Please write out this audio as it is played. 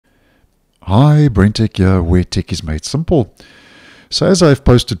Hi, BrenTech here, where tech is made simple. So as I've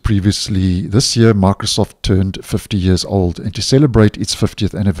posted previously, this year Microsoft turned 50 years old, and to celebrate its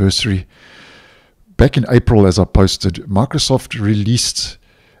 50th anniversary, back in April as I posted, Microsoft released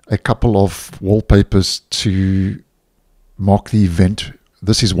a couple of wallpapers to mark the event.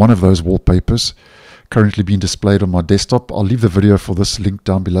 This is one of those wallpapers currently being displayed on my desktop. I'll leave the video for this link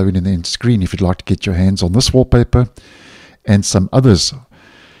down below and in the end screen if you'd like to get your hands on this wallpaper and some others.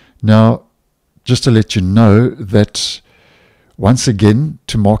 Now, just to let you know that once again,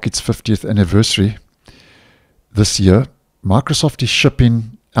 to mark its 50th anniversary this year, Microsoft is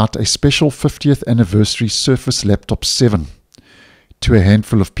shipping out a special 50th anniversary Surface Laptop 7 to a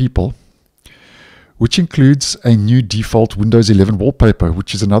handful of people, which includes a new default Windows 11 wallpaper,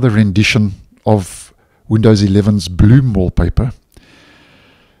 which is another rendition of Windows 11's Bloom wallpaper.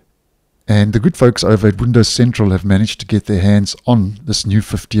 And the good folks over at Windows Central have managed to get their hands on this new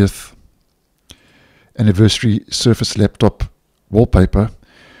 50th anniversary Surface Laptop wallpaper,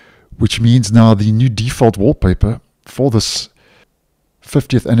 which means now the new default wallpaper for this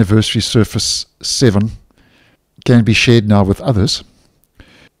 50th anniversary Surface 7 can be shared now with others.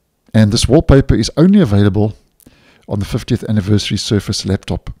 And this wallpaper is only available on the 50th anniversary Surface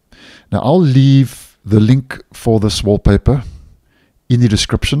Laptop. Now I'll leave the link for this wallpaper in the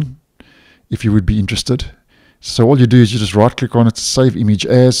description if you would be interested. So all you do is you just right click on it, save image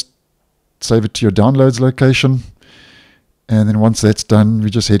as, save it to your downloads location, and then once that's done, we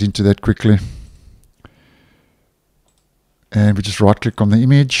just head into that quickly. And we just right click on the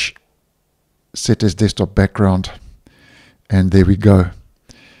image, set as desktop background, and there we go.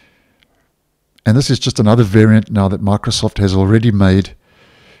 And this is just another variant now that Microsoft has already made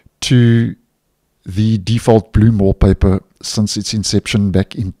to the default Bloom wallpaper since its inception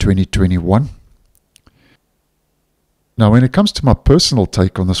back in 2021. Now, when it comes to my personal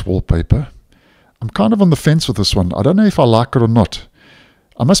take on this wallpaper, I'm kind of on the fence with this one. I don't know if I like it or not.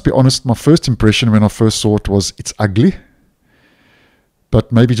 I must be honest, my first impression when I first saw it was it's ugly.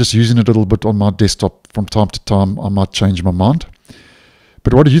 But maybe just using it a little bit on my desktop from time to time, I might change my mind.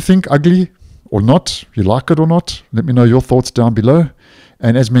 But what do you think, ugly or not? You like it or not? Let me know your thoughts down below.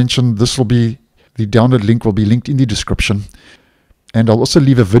 And as mentioned, the download link will be linked in the description. And I'll also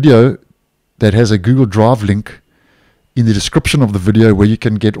leave a video that has a Google Drive link in the description of the video where you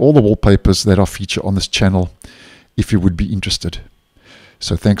can get all the wallpapers that I feature on this channel if you would be interested.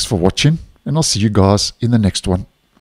 So thanks for watching, and I'll see you guys in the next one.